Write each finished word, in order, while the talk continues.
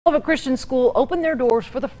Lubbock Christian School opened their doors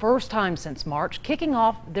for the first time since March, kicking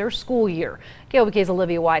off their school year. KOBK's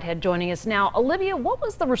Olivia Whitehead joining us now. Olivia, what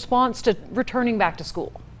was the response to returning back to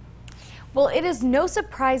school? Well, it is no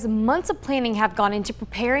surprise months of planning have gone into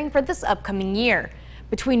preparing for this upcoming year.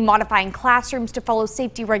 Between modifying classrooms to follow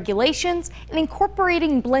safety regulations and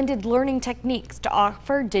incorporating blended learning techniques to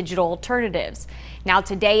offer digital alternatives. Now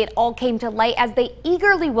today it all came to light as they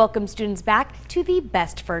eagerly welcome students back to the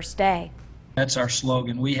best first day. That's our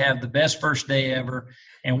slogan. We have the best first day ever,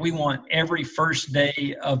 and we want every first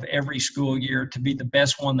day of every school year to be the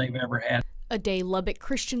best one they've ever had. A day Lubbock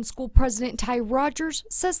Christian School President Ty Rogers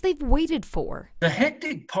says they've waited for. The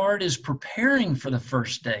hectic part is preparing for the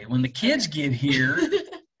first day. When the kids get here,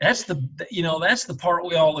 that's the part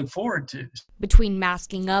we all look forward to. Between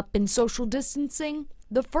masking up and social distancing,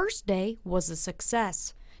 the first day was a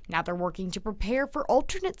success. Now they're working to prepare for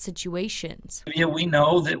alternate situations. Yeah, we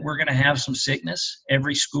know that we're going to have some sickness.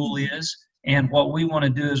 Every school is. And what we want to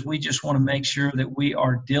do is we just want to make sure that we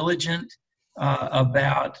are diligent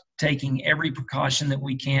about taking every precaution that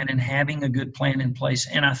we can and having a good plan in place.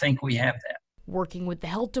 And I think we have that. Working with the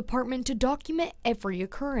health department to document every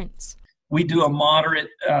occurrence. We do a moderate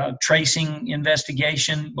tracing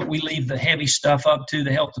investigation, but we leave the heavy stuff up to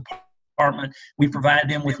the health department. We provide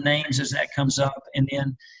them with names as that comes up. And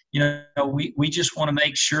then, we just want to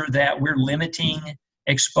make sure that we're limiting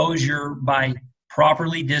exposure by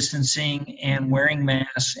properly distancing and wearing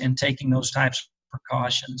masks and taking those types of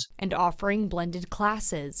precautions. And offering blended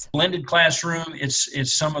classes. Blended classroom,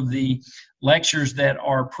 it's some of the lectures that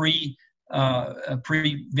are pre-videoed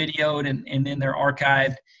and then they're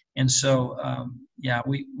archived. And so,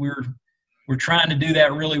 we're trying to do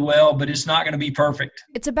that really well, but it's not going to be perfect.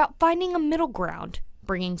 It's about finding a middle ground,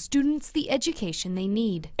 bringing students the education they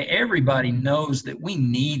need. Everybody knows that we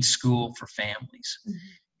need school for families,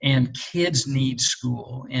 and kids need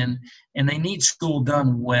school, and they need school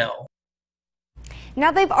done well.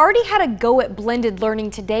 Now they've already had a go at blended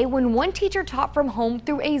learning today when one teacher taught from home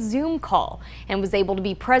through a Zoom call and was able to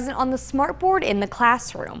be present on the smartboard in the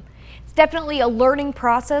classroom. It's definitely a learning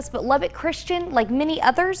process, but Lubbock Christian, like many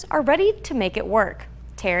others, are ready to make it work.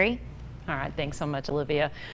 Terry? All right, thanks so much, Olivia.